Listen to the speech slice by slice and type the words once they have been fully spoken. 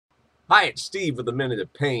Hi, it's Steve with a Minute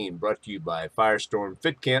of Pain, brought to you by Firestorm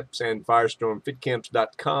Fit Camps and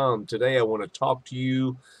FirestormFitCamps.com. Today I want to talk to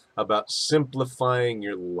you about simplifying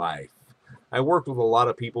your life. I work with a lot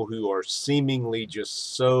of people who are seemingly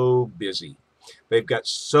just so busy. They've got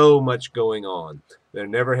so much going on. They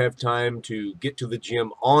never have time to get to the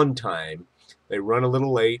gym on time. They run a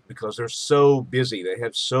little late because they're so busy. They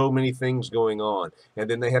have so many things going on, and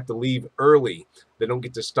then they have to leave early. They don't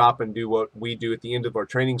get to stop and do what we do at the end of our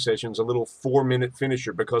training sessions, a little 4-minute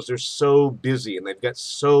finisher, because they're so busy and they've got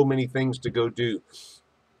so many things to go do.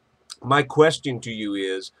 My question to you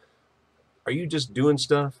is, are you just doing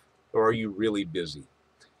stuff or are you really busy?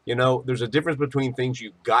 You know, there's a difference between things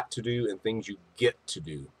you've got to do and things you get to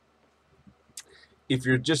do. If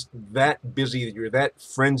you're just that busy, you're that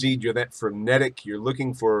frenzied, you're that frenetic, you're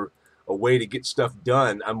looking for a way to get stuff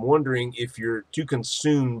done, I'm wondering if you're too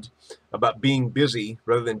consumed about being busy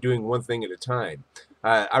rather than doing one thing at a time.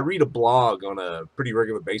 I read a blog on a pretty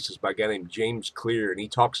regular basis by a guy named James Clear, and he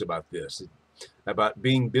talks about this, about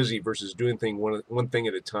being busy versus doing one thing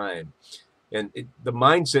at a time. And the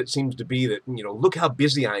mindset seems to be that, look how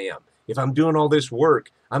busy I am. If I'm doing all this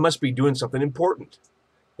work, I must be doing something important.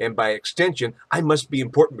 And by extension, I must be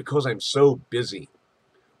important because I'm so busy.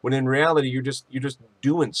 When in reality, you're just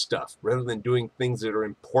doing stuff rather than doing things that are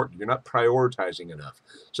important. You're not prioritizing enough.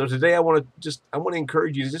 So today I want to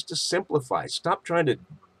encourage you just to simplify. Stop trying to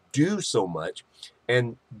do so much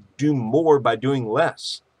and do more by doing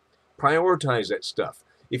less. Prioritize that stuff.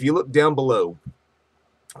 If you look down below,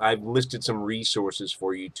 I've listed some resources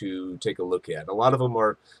for you to take a look at. A lot of them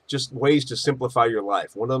are just ways to simplify your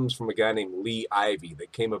life. One of them is from a guy named Lee Ivy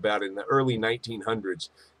that came about in the early 1900s.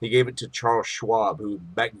 He gave it to Charles Schwab, who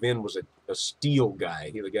back then was a steel guy.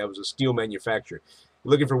 The guy was a steel manufacturer,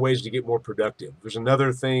 looking for ways to get more productive. There's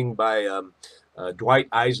another thing by Dwight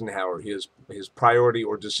Eisenhower, his priority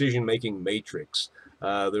or decision-making matrix.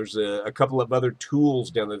 There's a couple of other tools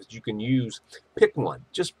down there that you can use. Pick one.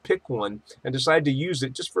 Just pick one and decide to use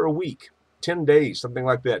it just for a week, 10 days, something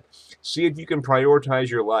like that. See if you can prioritize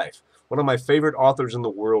your life. One of my favorite authors in the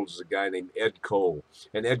world is a guy named Ed Cole.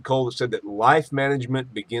 And Ed Cole said that life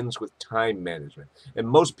management begins with time management. And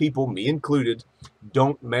most people, me included,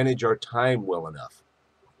 don't manage our time well enough.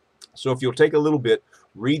 So if you'll take a little bit,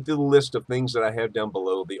 read the list of things that I have down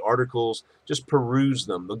below, the articles, just peruse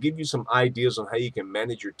them. They'll give you some ideas on how you can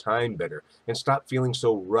manage your time better and stop feeling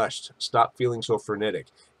so rushed, stop feeling so frenetic.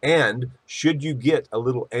 And should you get a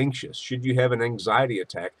little anxious, should you have an anxiety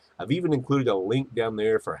attack, I've even included a link down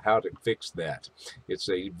there for how to fix that. It's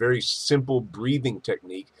a very simple breathing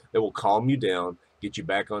technique that will calm you down, get you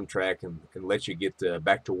back on track, and let you get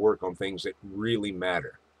back to work on things that really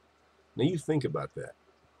matter. Now you think about that.